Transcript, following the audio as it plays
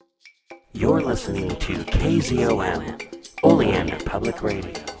You're listening to KZOM, Oleander Public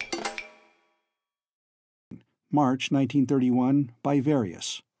Radio. March 1931, by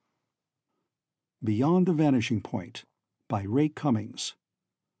Various. Beyond the Vanishing Point, by Ray Cummings.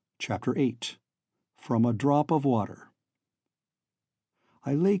 Chapter 8. From a Drop of Water.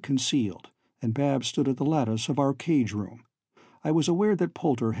 I lay concealed, and Babs stood at the lattice of our cage room. I was aware that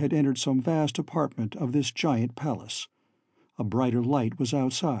Poulter had entered some vast apartment of this giant palace. A brighter light was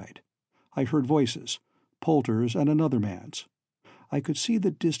outside. I heard voices, Poulter's and another man's. I could see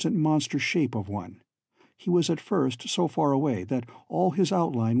the distant monster shape of one. He was at first so far away that all his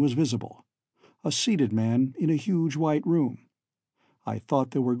outline was visible. A seated man in a huge white room. I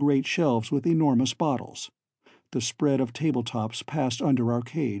thought there were great shelves with enormous bottles. The spread of tabletops passed under our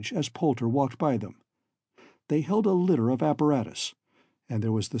cage as Poulter walked by them. They held a litter of apparatus, and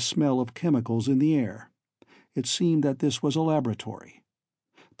there was the smell of chemicals in the air. It seemed that this was a laboratory.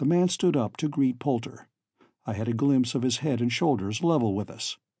 The man stood up to greet Poulter. I had a glimpse of his head and shoulders level with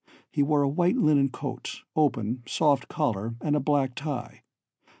us. He wore a white linen coat, open, soft collar, and a black tie.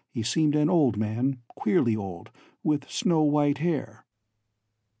 He seemed an old man, queerly old, with snow-white hair.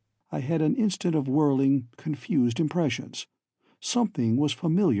 I had an instant of whirling, confused impressions. Something was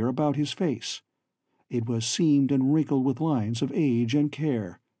familiar about his face. It was seamed and wrinkled with lines of age and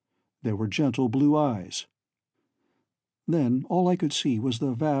care. There were gentle blue eyes. Then all I could see was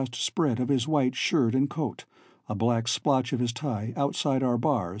the vast spread of his white shirt and coat, a black splotch of his tie outside our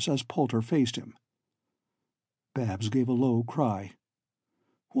bars as Poulter faced him. Babs gave a low cry.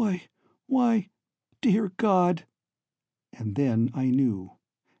 Why, dear God!" And then I knew,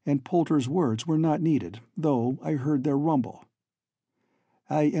 and Poulter's words were not needed, though I heard their rumble.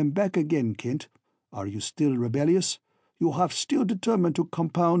 "I am back again, Kent. Are you still rebellious? You have still determined to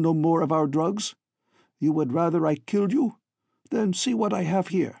compound no more of our drugs? You would rather I killed you? Then see what I have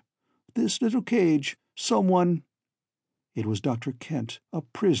here. This little cage, someone—" It was Dr. Kent, a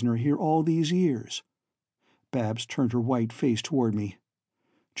prisoner here all these years. Babs turned her white face toward me.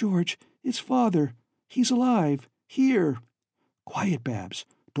 "George, it's Father. He's alive. Here. Quiet, Babs.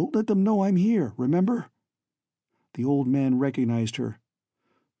 Don't let them know I'm here, remember?" The old man recognized her.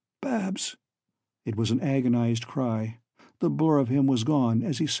 "Babs!" It was an agonized cry. The blur of him was gone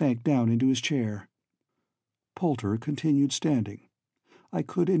as he sank down into his chair. Poulter continued standing. I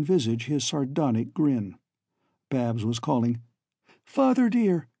could envisage his sardonic grin. Babs was calling, "Father,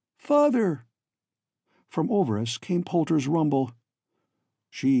 dear! Father!" From over us came Poulter's rumble.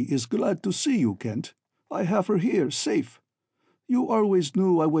 "She is glad to see you, Kent. I have her here, safe. You always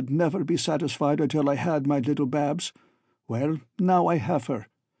knew I would never be satisfied until I had my little Babs. Well, now I have her.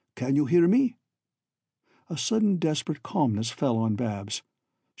 Can you hear me?" A sudden desperate calmness fell on Babs.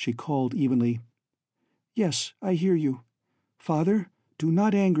 She called evenly, "Yes, I hear you. Father, do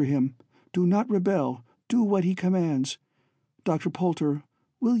not anger him. Do not rebel. Do what he commands. Dr. Poulter,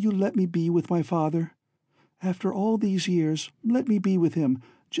 will you let me be with my father? After all these years, let me be with him,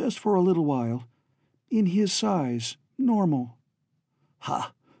 just for a little while. In his size, normal."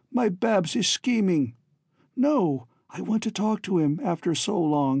 "Ha! My Babs is scheming." "No, I want to talk to him after so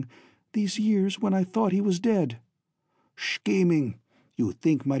long, these years when I thought he was dead." "Scheming! You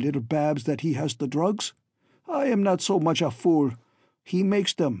think, my little Babs, that he has the drugs? I am not so much a fool. He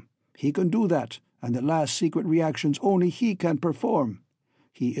makes them. He can do that, and the last secret reactions only he can perform.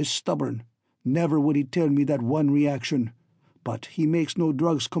 He is stubborn. Never would he tell me that one reaction. But he makes no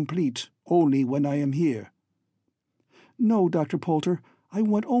drugs complete, only when I am here." "No, Dr. Poulter, I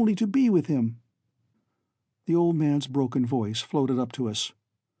want only to be with him." The old man's broken voice floated up to us.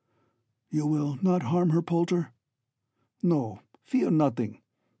 "You will not harm her, Poulter?" "No, fear nothing.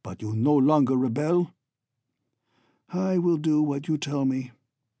 But you no longer rebel?" "I will do what you tell me."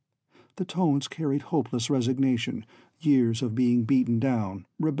 The tones carried hopeless resignation, years of being beaten down,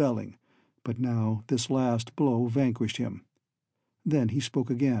 rebelling, but now this last blow vanquished him. Then he spoke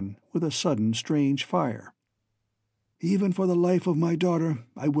again, with a sudden strange fire. "Even for the life of my daughter,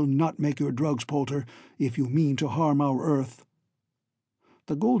 I will not make your drugs, Poulter, if you mean to harm our Earth."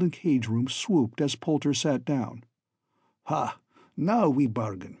 The golden cage room swooped as Poulter sat down. "Ha! Now we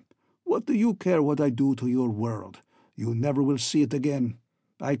bargain. What do you care what I do to your world? You never will see it again.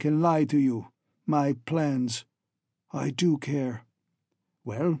 I can lie to you. My plans—" "I do care."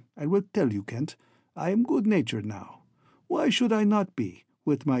 "Well, I will tell you, Kent. I am good-natured now. Why should I not be,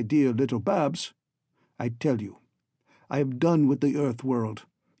 with my dear little Babs? I tell you, I have done with the Earth world.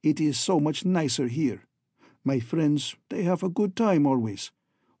 It is so much nicer here. My friends, they have a good time always.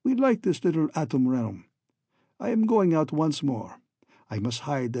 We like this little atom realm. I am going out once more. I must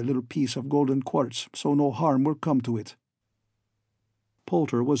hide the little piece of golden quartz so no harm will come to it."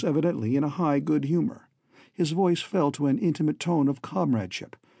 Poulter was evidently in a high good humor. His voice fell to an intimate tone of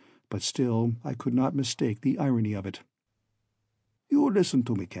comradeship, but still I could not mistake the irony of it. "You listen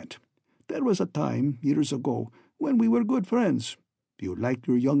to me, Kent. There was a time, years ago, when we were good friends. You liked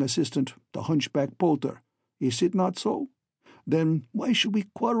your young assistant, the hunchback Poulter. Is it not so? Then why should we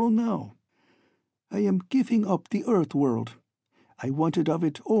quarrel now? I am giving up the Earth world. I wanted of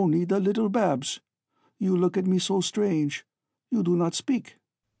it only the little Babs. You look at me so strange. You do not speak."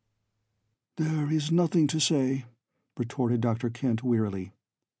 "There is nothing to say," retorted Dr. Kent wearily.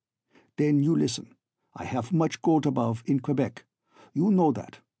 "Then you listen. I have much gold above in Quebec. You know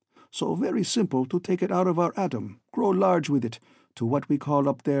that. So very simple to take it out of our atom, grow large with it, to what we call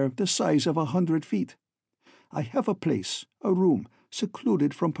up there the size of 100 feet. I have a place, a room,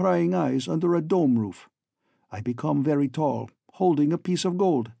 secluded from prying eyes under a dome roof. I become very tall, holding a piece of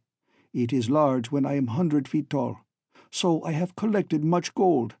gold. It is large when I am 100 feet tall. So I have collected much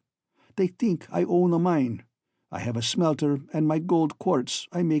gold. They think I own a mine. I have a smelter, and my gold quartz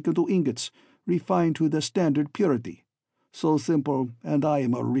I make into ingots, refined to the standard purity. So simple, and I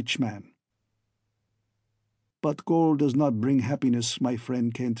am a rich man. But gold does not bring happiness, my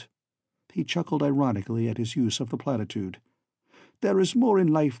friend Kent." He chuckled ironically at his use of the platitude. "There is more in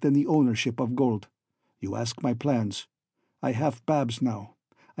life than the ownership of gold. You ask my plans. I have Babs now.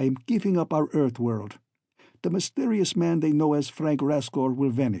 I am giving up our Earth world. The mysterious man they know as Frank Rascor will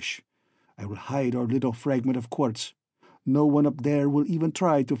vanish. I will hide our little fragment of quartz. No one up there will even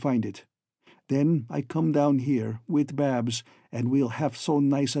try to find it. Then I come down here, with Babs, and we'll have so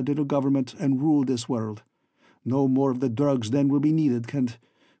nice a little government and rule this world. No more of the drugs then will be needed, Kent.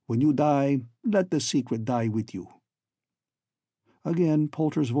 When you die, let the secret die with you." Again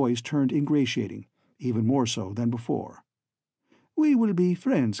Poulter's voice turned ingratiating, even more so than before. "We will be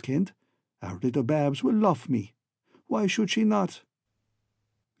friends, Kent. Our little Babs will love me. Why should she not?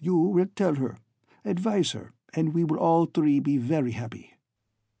 You will tell her, advise her, and we will all three be very happy."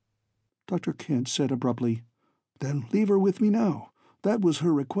 Dr. Kent said abruptly, "Then leave her with me now. That was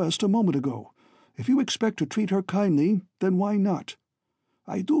her request a moment ago. If you expect to treat her kindly, then why not?"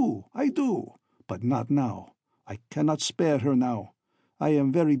 I do, but not now. I cannot spare her now. I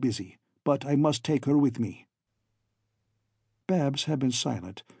am very busy, but I must take her with me." Babs had been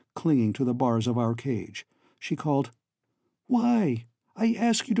silent, clinging to the bars of our cage. She called, "Why? I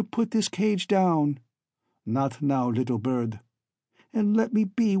ask you to put this cage down." "Not now, little bird." "And let me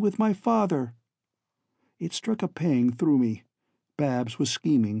be with my father." It struck a pang through me. Babs was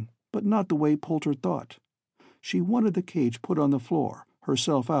scheming, but not the way Poulter thought. She wanted the cage put on the floor,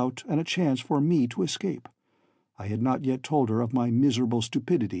 herself out, and a chance for me to escape. I had not yet told her of my miserable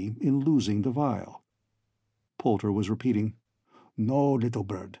stupidity in losing the vial. Poulter was repeating, "No, little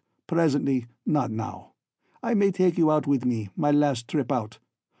bird. Presently, not now. I may take you out with me, my last trip out.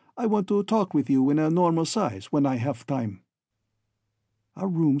 I want to talk with you in a normal size when I have time." Our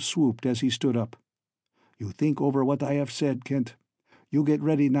room swooped as he stood up. "You think over what I have said, Kent. You get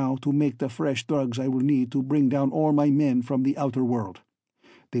ready now to make the fresh drugs I will need to bring down all my men from the outer world.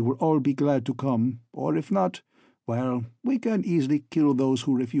 They will all be glad to come, or if not, well, we can easily kill those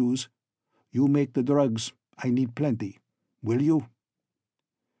who refuse. You make the drugs. I need plenty. Will you?"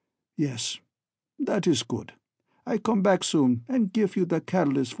 "Yes, that is good. I come back soon and give you the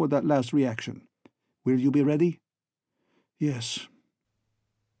catalyst for that last reaction. Will you be ready?" "Yes."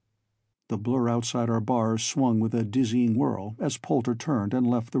 The blur outside our bars swung with a dizzying whirl as Poulter turned and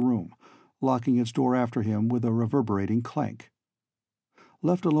left the room, locking its door after him with a reverberating clank.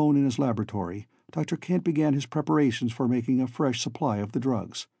 Left alone in his laboratory, Dr. Kent began his preparations for making a fresh supply of the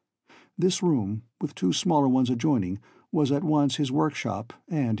drugs. This room, with two smaller ones adjoining, was at once his workshop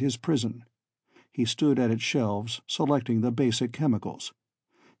and his prison. He stood at its shelves, selecting the basic chemicals.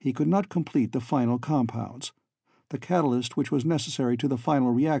 He could not complete the final compounds. The catalyst which was necessary to the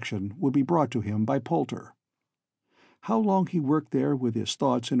final reaction would be brought to him by Poulter. How long he worked there with his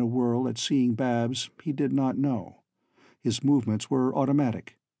thoughts in a whirl at seeing Babs, he did not know. His movements were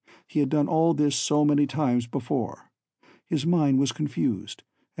automatic. He had done all this so many times before. His mind was confused,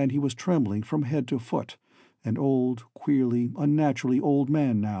 and he was trembling from head to foot, an old, queerly, unnaturally old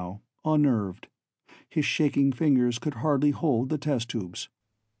man now, unnerved. His shaking fingers could hardly hold the test tubes.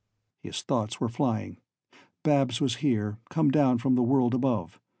 His thoughts were flying. Babs was here, come down from the world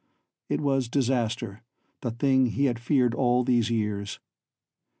above. It was disaster, the thing he had feared all these years.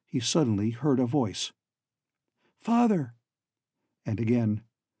 He suddenly heard a voice. "Father!" And again,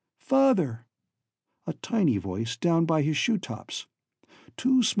 "Father!" A tiny voice down by his shoe-tops.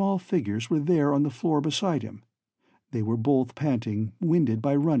 Two small figures were there on the floor beside him. They were both panting, winded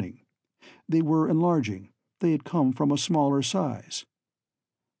by running. They were enlarging. They had come from a smaller size.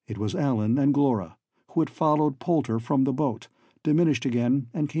 It was Alan and Glora, who had followed Poulter from the boat, diminished again,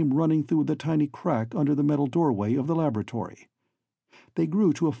 and came running through the tiny crack under the metal doorway of the laboratory. They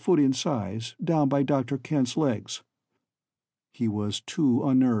grew to a foot in size, down by Dr. Kent's legs. He was too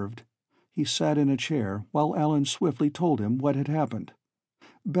unnerved. He sat in a chair while Alan swiftly told him what had happened.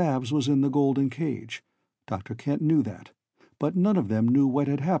 Babs was in the golden cage. Dr. Kent knew that, but none of them knew what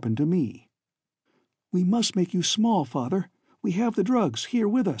had happened to me. "We must make you small, Father. We have the drugs here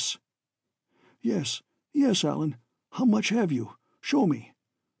with us." "Yes, yes, Alan. How much have you? Show me.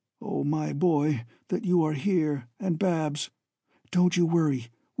 Oh, my boy, that you are here, and Babs. Don't you worry.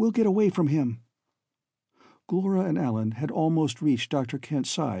 We'll get away from him." Glora and Alan had almost reached Dr. Kent's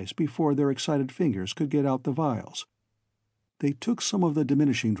size before their excited fingers could get out the vials. They took some of the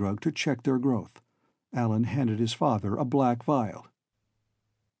diminishing drug to check their growth. Alan handed his father a black vial.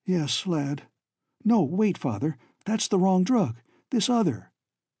 "Yes, lad. No, wait, Father. That's the wrong drug. This other."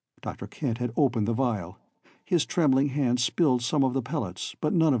 Dr. Kent had opened the vial. His trembling hand spilled some of the pellets,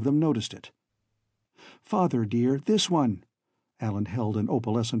 but none of them noticed it. "Father, dear, this one." Alan held an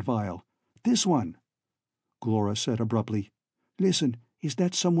opalescent vial. "This one." Glora said abruptly, "Listen, is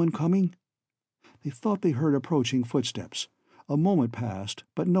that someone coming?" They thought they heard approaching footsteps. A moment passed,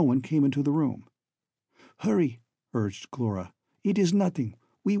 but no one came into the room. "Hurry," urged Glora. "It is nothing.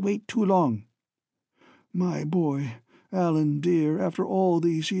 We wait too long." "My boy, Alan dear, after all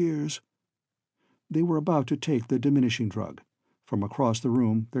these years." They were about to take the diminishing drug. From across the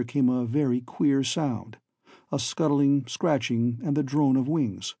room there came a very queer sound, a scuttling, scratching, and the drone of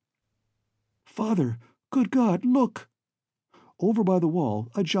wings. "Father, good God, look!" Over by the wall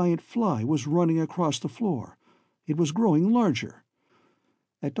a giant fly was running across the floor. It was growing larger.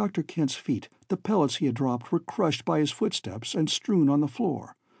 At Dr. Kent's feet the pellets he had dropped were crushed by his footsteps and strewn on the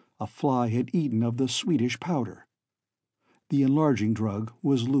floor. A fly had eaten of the Swedish powder. The enlarging drug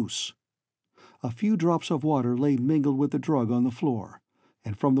was loose. A few drops of water lay mingled with the drug on the floor,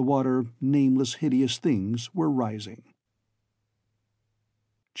 and from the water nameless hideous things were rising.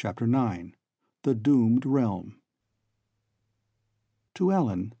 Chapter 9. The Doomed Realm. To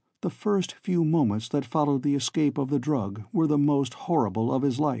Alan, the first few moments that followed the escape of the drug were the most horrible of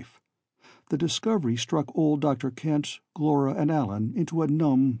his life. The discovery struck old Dr. Kent, Glora, and Alan into a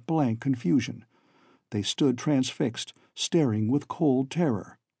numb, blank confusion. They stood transfixed, staring with cold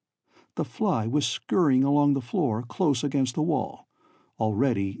terror. The fly was scurrying along the floor close against the wall.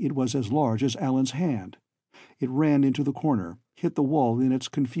 Already it was as large as Alan's hand. It ran into the corner, hit the wall in its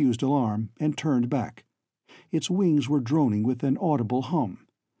confused alarm, and turned back. Its wings were droning with an audible hum.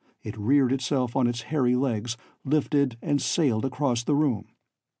 It reared itself on its hairy legs, lifted, and sailed across the room.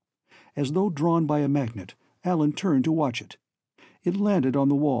 As though drawn by a magnet, Alan turned to watch it. It landed on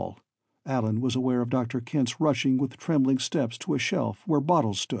the wall. Alan was aware of Dr. Kent's rushing with trembling steps to a shelf where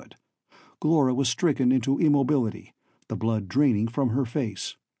bottles stood. Glora was stricken into immobility, the blood draining from her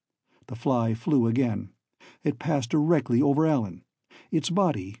face. The fly flew again. It passed directly over Alan. Its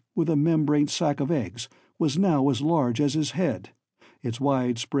body, with a membrane sac of eggs, was now as large as his head. Its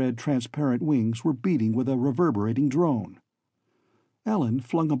widespread transparent wings were beating with a reverberating drone. Alan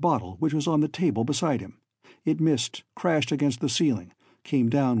flung a bottle which was on the table beside him. It missed, crashed against the ceiling, came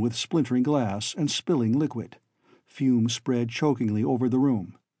down with splintering glass and spilling liquid. Fumes spread chokingly over the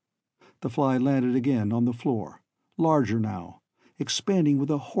room. The fly landed again on the floor, larger now, expanding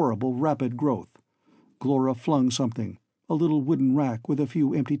with a horrible rapid growth. Glora flung something, a little wooden rack with a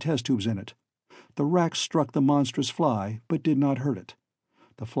few empty test tubes in it. The rack struck the monstrous fly, but did not hurt it.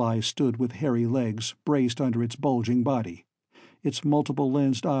 The fly stood with hairy legs braced under its bulging body. Its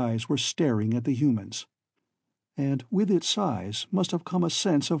multiple-lensed eyes were staring at the humans. And with its size must have come a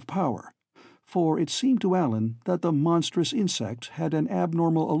sense of power, for it seemed to Alan that the monstrous insect had an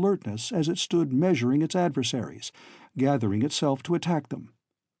abnormal alertness as it stood measuring its adversaries, gathering itself to attack them.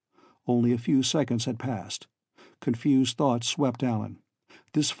 Only a few seconds had passed. Confused thoughts swept Alan.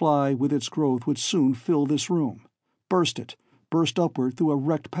 This fly with its growth would soon fill this room, burst upward through a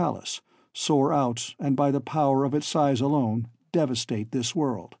wrecked palace, soar out, and by the power of its size alone, devastate this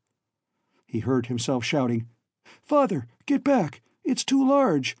world. He heard himself shouting, "Father, get back! It's too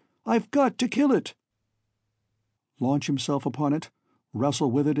large! I've got to kill it!" Launch himself upon it?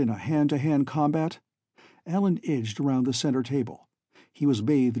 Wrestle with it in a hand-to-hand combat? Alan edged around the center table. He was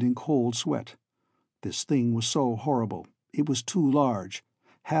bathed in cold sweat. This thing was so horrible. It was too large.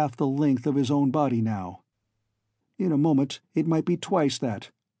 Half the length of his own body now. In a moment it might be twice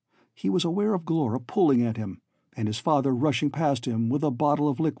that. He was aware of Glora pulling at him, and his father rushing past him with a bottle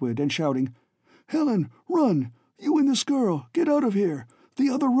of liquid and shouting, "Helen, run! You and this girl, get out of here! The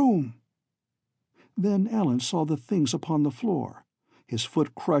other room!" Then Alan saw the things upon the floor. His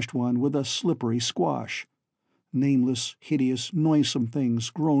foot crushed one with a slippery squash. Nameless, hideous, noisome things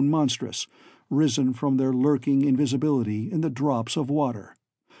grown monstrous, risen from their lurking invisibility in the drops of water.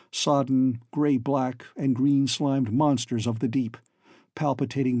 Sodden, gray-black, and green-slimed monsters of the deep,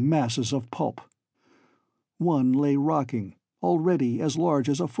 palpitating masses of pulp. One lay rocking, already as large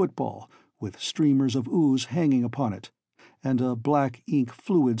as a football, with streamers of ooze hanging upon it, and a black ink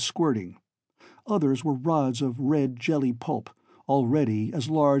fluid squirting. Others were rods of red jelly pulp, already as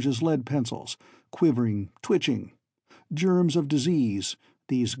large as lead pencils, quivering, twitching. Germs of disease,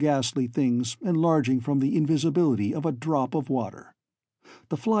 these ghastly things enlarging from the invisibility of a drop of water.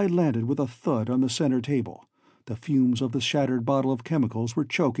 The fly landed with a thud on the center table. The fumes of the shattered bottle of chemicals were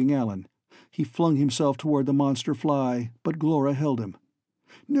choking Alan. He flung himself toward the monster fly, but Glora held him.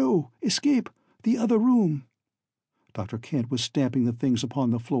 "No! Escape! The other room!" Dr. Kent was stamping the things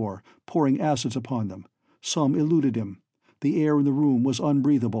upon the floor, pouring acids upon them. Some eluded him. The air in the room was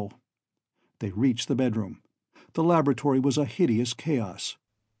unbreathable. They reached the bedroom. The laboratory was a hideous chaos.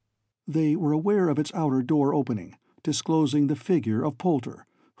 They were aware of its outer door opening, disclosing the figure of Poulter,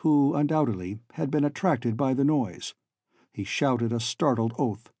 who, undoubtedly, had been attracted by the noise. He shouted a startled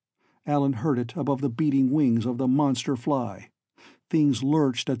oath. Alan heard it above the beating wings of the monster fly. Things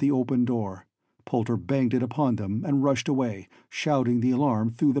lurched at the open door. Poulter banged it upon them and rushed away, shouting the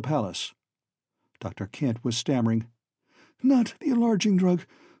alarm through the palace. Dr. Kent was stammering. "Not the enlarging drug.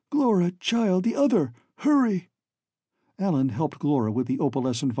 Glora, child, the other. Hurry!" Alan helped Glora with the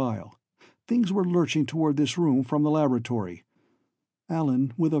opalescent vial. Things were lurching toward this room from the laboratory.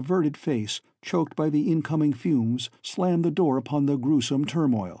 Alan, with averted face, choked by the incoming fumes, slammed the door upon the gruesome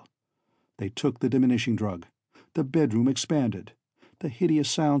turmoil. They took the diminishing drug. The bedroom expanded. The hideous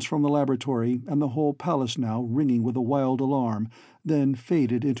sounds from the laboratory and the whole palace now ringing with a wild alarm, then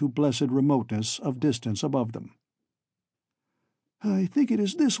faded into blessed remoteness of distance above them. "I think it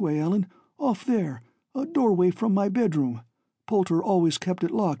is this way, Alan. Off there. A doorway from my bedroom. Poulter always kept it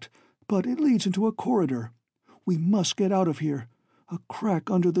locked, but it leads into a corridor. We must get out of here. A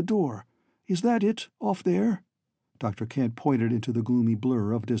crack under the door. Is that it, off there?" Dr. Kent pointed into the gloomy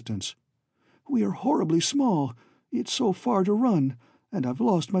blur of distance. "We are horribly small. It's so far to run, and I've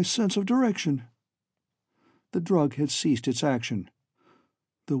lost my sense of direction." The drug had ceased its action.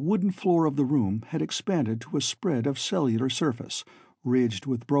 The wooden floor of the room had expanded to a spread of cellular surface, ridged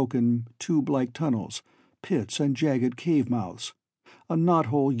with broken, tube-like tunnels, pits and jagged cave mouths. A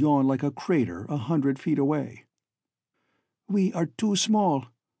knothole yawned like a crater 100 feet away. "We are too small,"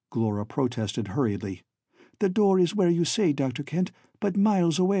 Glora protested hurriedly. "The door is where you say, Dr. Kent, but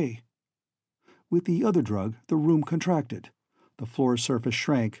miles away." With the other drug, the room contracted. The floor surface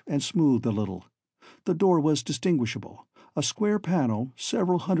shrank and smoothed a little. The door was distinguishable, a square panel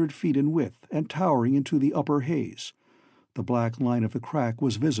several 100 feet in width and towering into the upper haze. The black line of the crack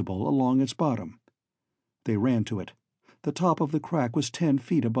was visible along its bottom. They ran to it. The top of the crack was 10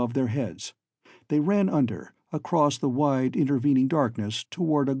 feet above their heads. They ran under, across the wide intervening darkness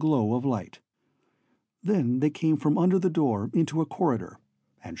toward a glow of light. Then they came from under the door into a corridor,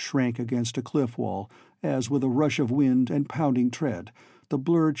 and shrank against a cliff wall as, with a rush of wind and pounding tread, the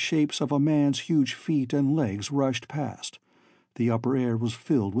blurred shapes of a man's huge feet and legs rushed past. The upper air was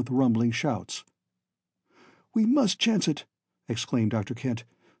filled with rumbling shouts. "We must chance it!" exclaimed Dr. Kent.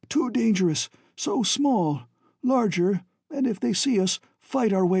 "Too dangerous! So small! Larger, and if they see us,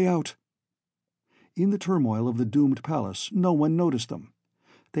 fight our way out!" In the turmoil of the doomed palace no one noticed them.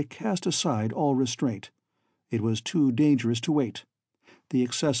 They cast aside all restraint. It was too dangerous to wait. The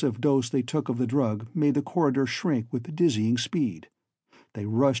excessive dose they took of the drug made the corridor shrink with dizzying speed. They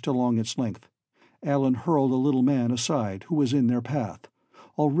rushed along its length. Alan hurled a little man aside who was in their path.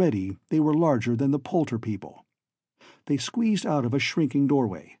 Already they were larger than the Poulter people. They squeezed out of a shrinking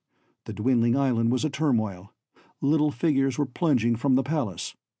doorway. The dwindling island was a turmoil. Little figures were plunging from the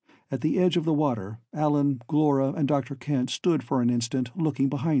palace. At the edge of the water, Alan, Glora, and Dr. Kent stood for an instant looking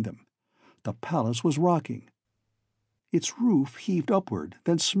behind them. The palace was rocking. Its roof heaved upward,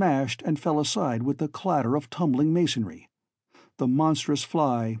 then smashed and fell aside with the clatter of tumbling masonry. The monstrous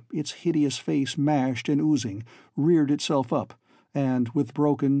fly, its hideous face mashed and oozing, reared itself up, and, with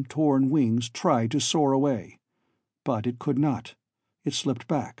broken, torn wings, tried to soar away. But it could not. It slipped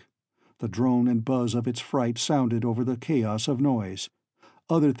back. The drone and buzz of its fright sounded over the chaos of noise.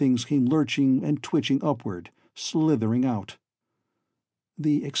 Other things came lurching and twitching upward, slithering out.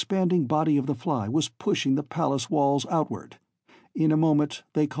 The expanding body of the fly was pushing the palace walls outward. In a moment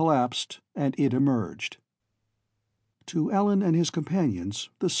they collapsed, and it emerged. To Alan and his companions,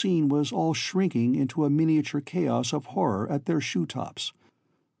 the scene was all shrinking into a miniature chaos of horror at their shoe-tops.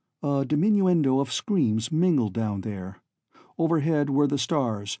 A diminuendo of screams mingled down there. Overhead were the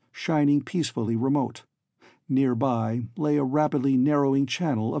stars, shining peacefully remote. Nearby lay a rapidly narrowing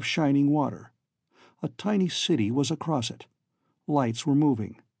channel of shining water. A tiny city was across it. Lights were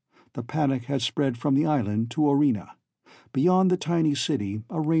moving. The panic had spread from the island to Arena. Beyond the tiny city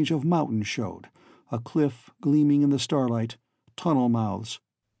a range of mountains showed, a cliff gleaming in the starlight, tunnel mouths.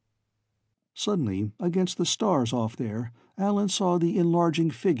 Suddenly, against the stars off there, Alan saw the enlarging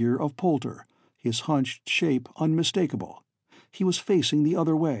figure of Poulter, his hunched shape unmistakable. He was facing the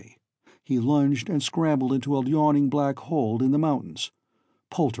other way. He lunged and scrambled into a yawning black hole in the mountains.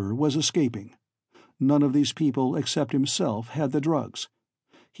 Poulter was escaping. None of these people except himself had the drugs.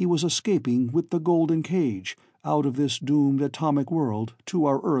 He was escaping with the golden cage, out of this doomed atomic world to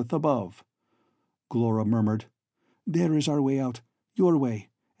our Earth above. Glora murmured, "There is our way out, your way,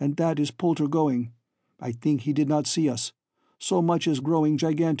 and that is Poulter going. I think he did not see us. So much is growing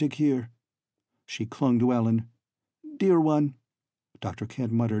gigantic here." She clung to Ellen. "Dear one," Dr.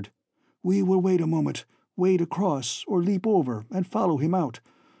 Kent muttered, "we will wait a moment, wade across or leap over and follow him out.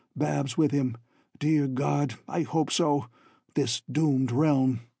 Babs with him. Dear God, I hope so. This doomed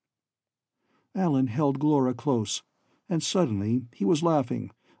realm." Alan held Glora close, and suddenly he was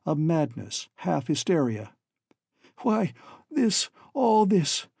laughing, a madness, half hysteria. "Why, all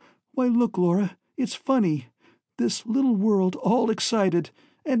this. Why, look, Glora, it's funny. This little world all excited,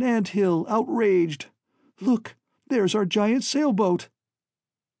 an anthill outraged. Look, there's our giant sailboat."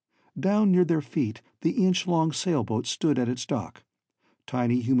 Down near their feet the inch-long sailboat stood at its dock.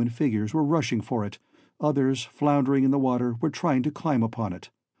 Tiny human figures were rushing for it. Others, floundering in the water, were trying to climb upon it.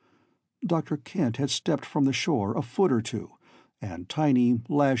 Dr. Kent had stepped from the shore a foot or two, and tiny,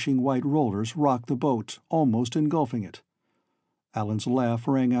 lashing white rollers rocked the boat, almost engulfing it. Alan's laugh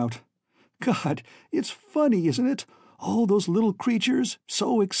rang out. "God, it's funny, isn't it? All those little creatures,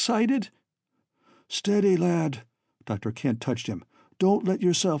 so excited." "Steady, lad." Dr. Kent touched him. "Don't let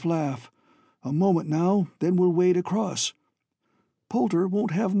yourself laugh. A moment now, then we'll wade across. Poulter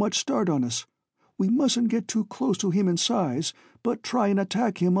won't have much start on us. We mustn't get too close to him in size, but try and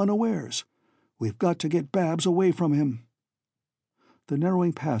attack him unawares. We've got to get Babs away from him." The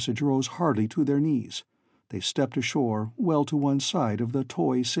narrowing passage rose hardly to their knees. They stepped ashore well to one side of the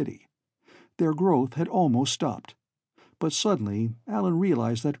toy city. Their growth had almost stopped. But suddenly Alan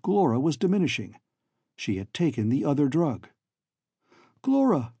realized that Glora was diminishing. She had taken the other drug.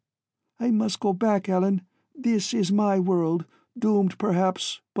 "Glora!" "I must go back, Alan. This is my world, doomed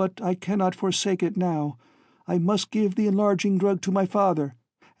perhaps, but I cannot forsake it now. I must give the enlarging drug to my father,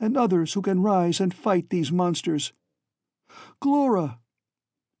 and others who can rise and fight these monsters." "Glora!"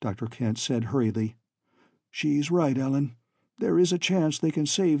 Dr. Kent said hurriedly. "She's right, Ellen. There is a chance they can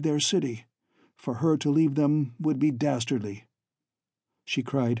save their city. For her to leave them would be dastardly." She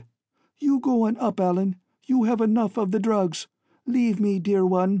cried, "You go on up, Alan. You have enough of the drugs. Leave me, dear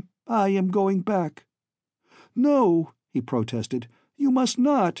one. I am going back." "No," he protested. "You must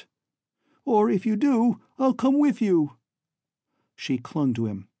not. Or if you do, I'll come with you." She clung to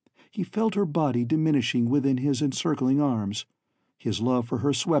him. He felt her body diminishing within his encircling arms. His love for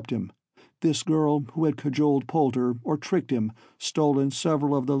her swept him. This girl who had cajoled Poulter or tricked him, stolen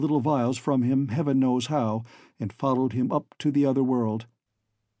several of the little vials from him heaven knows how, and followed him up to the other world.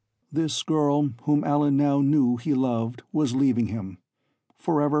 This girl, whom Alan now knew he loved, was leaving him.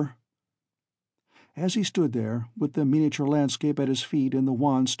 Forever. As he stood there, with the miniature landscape at his feet in the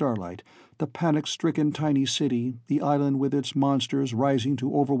wan starlight, the panic-stricken tiny city, the island with its monsters rising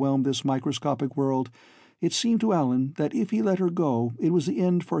to overwhelm this microscopic world, it seemed to Alan that if he let her go it was the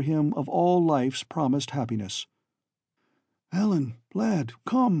end for him of all life's promised happiness. "Alan, lad,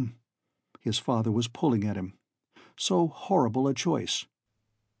 come!" His father was pulling at him. So horrible a choice.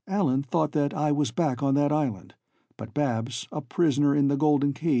 Alan thought that I was back on that island, but Babs, a prisoner in the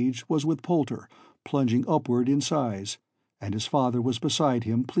golden cage, was with Poulter, plunging upward in size, and his father was beside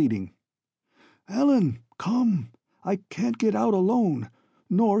him, pleading. "Alan, come! I can't get out alone,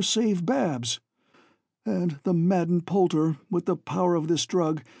 nor save Babs. And the maddened Poulter, with the power of this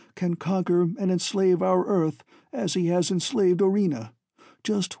drug, can conquer and enslave our Earth as he has enslaved Arena.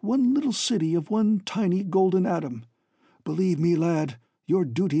 Just one little city of one tiny golden atom. Believe me, lad, your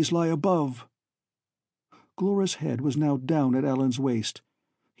duties lie above." Glora's head was now down at Alan's waist.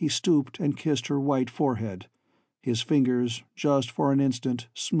 He stooped and kissed her white forehead. His fingers, just for an instant,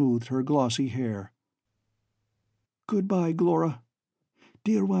 smoothed her glossy hair. "Goodbye, Glora.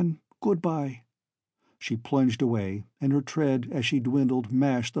 Dear one, goodbye." She plunged away, and her tread as she dwindled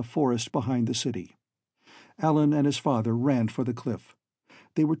mashed the forest behind the city. Alan and his father ran for the cliff.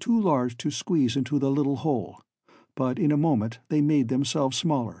 They were too large to squeeze into the little hole, but in a moment they made themselves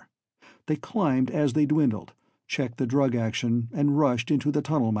smaller. They climbed as they dwindled, checked the drug action, and rushed into the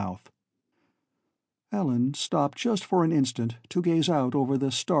tunnel mouth. Alan stopped just for an instant to gaze out over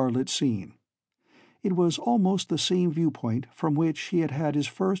the starlit scene. It was almost the same viewpoint from which he had had his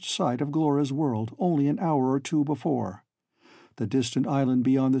first sight of Glora's world only an hour or two before. The distant island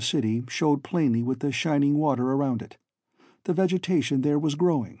beyond the city showed plainly with the shining water around it. The vegetation there was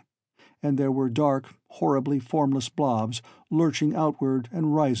growing, and there were dark, horribly formless blobs lurching outward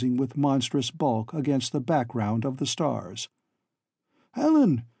and rising with monstrous bulk against the background of the stars.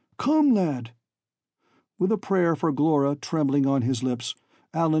 "Alan! Come, lad!" With a prayer for Glora trembling on his lips,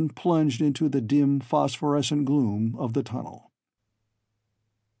 Alan plunged into the dim phosphorescent gloom of the tunnel.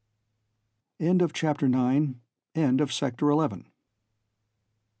 End of Chapter 9. End of Sector 11.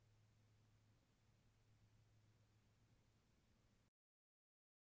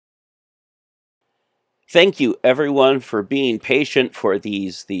 Thank you, everyone, for being patient for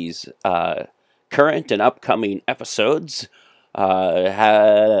these current and upcoming episodes. Had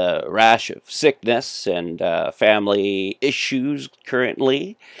a rash of sickness and family issues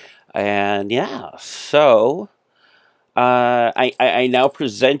currently. And yeah, so I now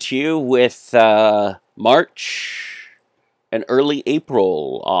present you with March and early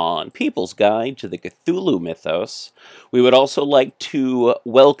April on People's Guide to the Cthulhu Mythos. We would also like to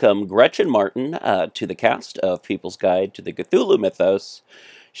welcome Gretchen Martin to the cast of People's Guide to the Cthulhu Mythos.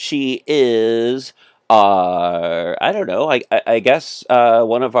 She is, I don't know, I guess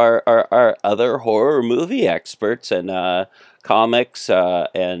one of our other horror movie experts and comics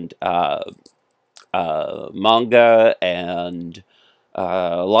and manga and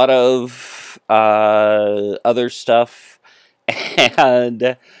a lot of other stuff.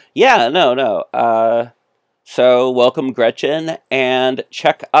 And yeah, no. So welcome, Gretchen, and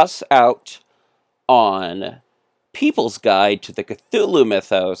check us out on People's Guide to the Cthulhu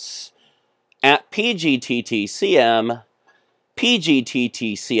Mythos at PGTTCM,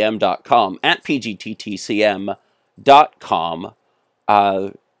 PGTTCM.com, at PGTTCM.com.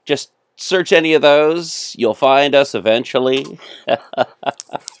 Just search any of those. You'll find us eventually.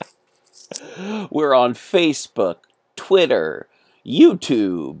 We're on Facebook, Twitter,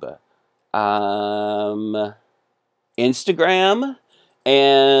 YouTube, Instagram,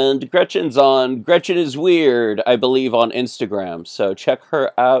 and Gretchen's on Gretchen is Weird, I believe, on Instagram. So check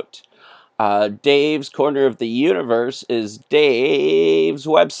her out. Dave's Corner of the Universe is Dave's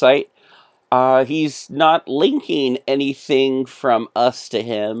website. He's not linking anything from us to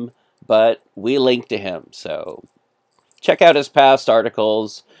him, but we link to him. So check out his past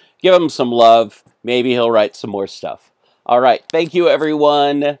articles. Give him some love. Maybe he'll write some more stuff. All right. Thank you,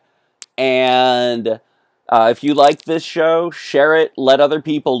 everyone. And if you like this show, share it. Let other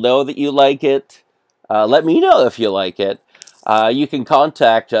people know that you like it. Let me know if you like it. You can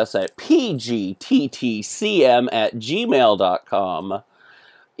contact us at pgttcm@gmail.com.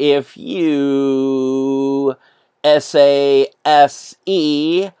 If you SASE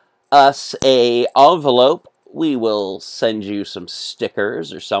us a envelope, we will send you some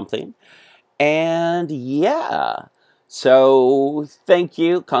stickers or something. And yeah, so thank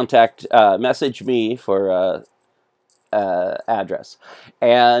you. Message me for address,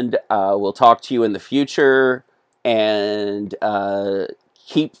 and we'll talk to you in the future. And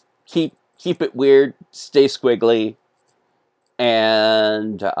keep it weird. Stay squiggly.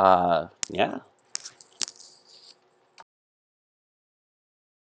 And yeah.